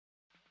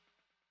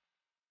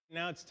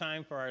Now it's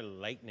time for our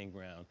lightning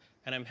round,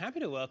 and I'm happy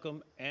to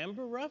welcome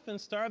Amber Ruffin,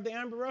 star of the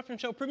Amber Ruffin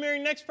Show,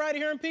 premiering next Friday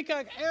here on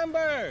Peacock.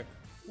 Amber,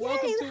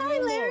 welcome to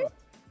Larry.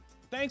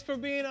 Thanks for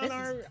being on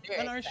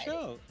our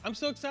show. I'm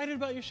so excited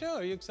about your show.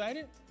 Are you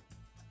excited?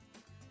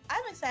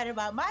 I'm excited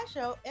about my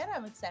show, and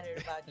I'm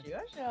excited about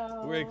your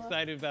show. We're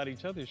excited about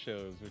each other's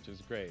shows, which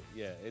is great.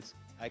 Yeah,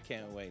 I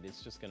can't wait.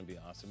 It's just going to be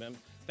awesome. And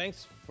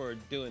thanks for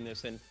doing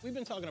this. And we've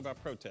been talking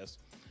about protests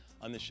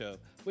on the show,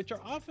 which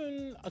are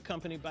often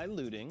accompanied by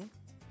looting,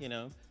 you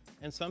know,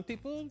 and some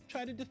people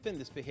try to defend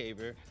this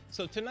behavior.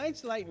 So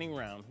tonight's lightning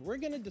round, we're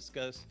going to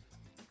discuss,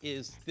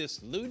 is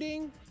this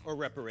looting or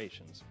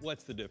reparations?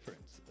 What's the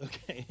difference?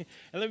 Okay,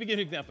 and let me give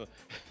you an example.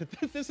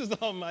 This is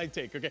all my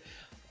take, okay?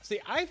 See,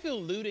 I feel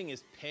looting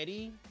is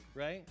petty,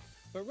 right?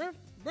 But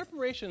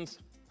reparations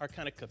are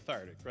kind of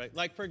cathartic, right?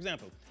 Like, for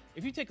example,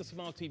 if you take a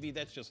small TV,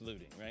 that's just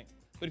looting, right?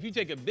 But if you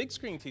take a big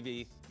screen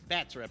TV,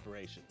 that's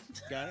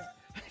reparations. Got it?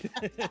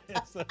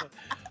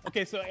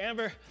 So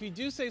Amber, if you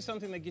do say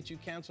something that gets you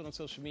canceled on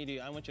social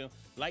media, I want you to know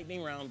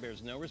lightning round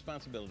bears no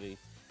responsibility.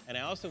 And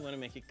I also want to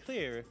make it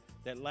clear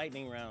that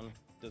lightning round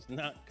does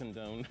not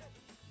condone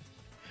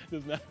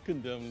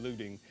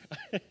looting.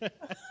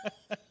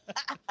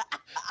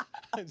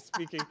 I'm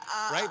speaking.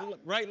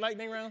 Right,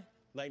 lightning round?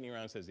 Lightning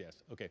round says yes.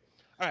 Okay.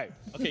 All right.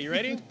 Okay, you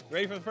ready?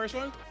 Ready for the first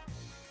one?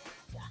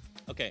 Yeah.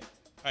 Okay.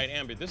 All right,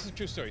 Amber, this is a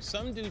true story.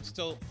 Some dude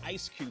stole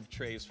ice cube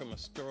trays from a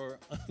store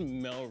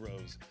on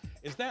Melrose.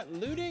 Is that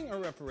looting or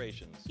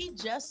reparations? He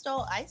just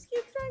stole ice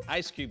cube trays?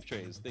 Ice cube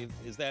trays.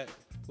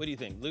 What do you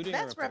think? Looting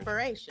That's or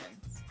reparations?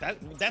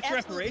 That's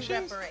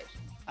reparations?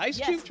 Ice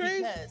cube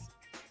trays? Because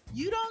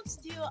you don't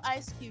steal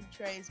ice cube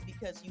trays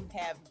because you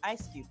have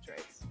ice cube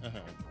trays.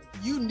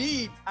 You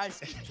need ice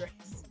cube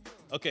trays.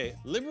 Okay,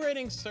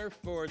 liberating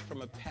surfboard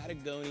from a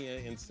Patagonia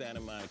in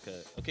Santa Monica.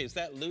 Okay, is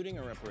that looting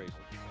or reparations?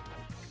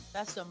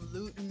 That's some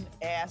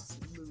looting-ass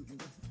looting.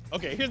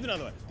 Okay, here's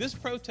another one. This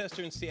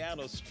protester in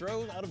Seattle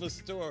strolled out of a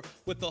store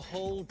with the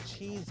whole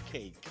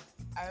cheesecake.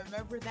 I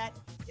remember that.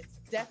 It's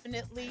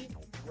definitely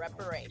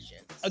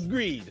reparations.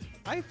 Agreed.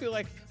 I feel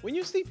like when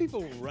you see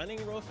people running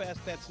real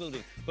fast, that's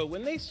looting. But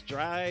when they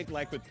stride,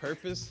 like with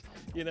purpose,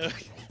 you know,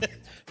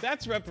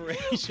 that's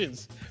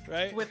reparations,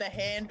 right? With a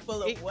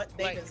handful of what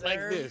they deserve.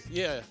 Like this,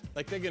 yeah.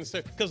 Like they're gonna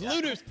serve. Because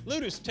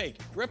looters take,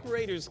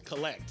 reparators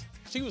collect.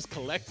 She was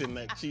collecting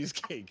that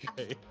cheesecake,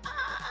 right?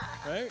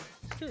 Right?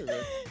 True,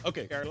 right?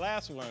 Okay, our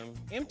last one,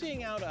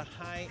 emptying out a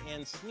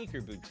high-end sneaker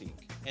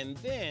boutique and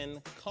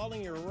then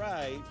calling your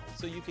ride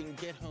so you can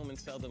get home and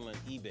sell them on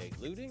eBay.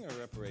 Looting or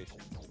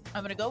reparations?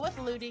 I'm gonna go with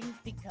looting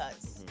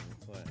because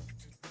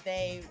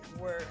they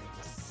were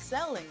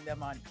selling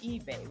them on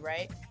eBay,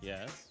 right?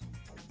 Yes.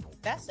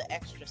 That's the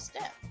extra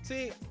step.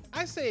 See,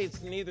 I say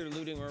it's neither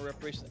looting or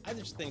reparations. I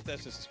just think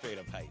that's just a straight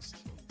up heist.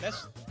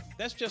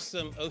 That's just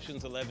some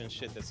Ocean's 11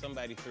 shit that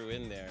somebody threw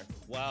in there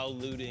while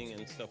looting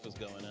and stuff was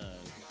going on,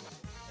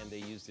 and they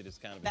used it as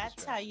kind of a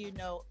That's how you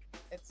know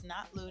it's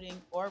not looting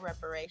or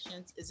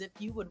reparations, is if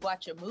you would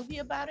watch a movie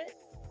about it,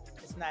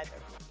 it's neither.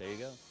 There you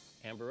go.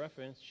 Amber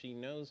Ruffin, she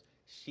knows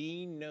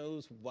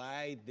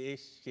why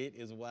this shit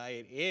is why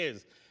it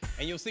is.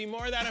 And you'll see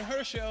more of that on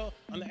her show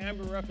on the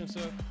Amber Ruffin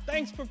Show.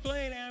 Thanks for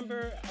playing,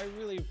 Amber. I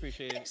really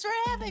appreciate it. Thanks for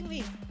having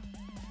me.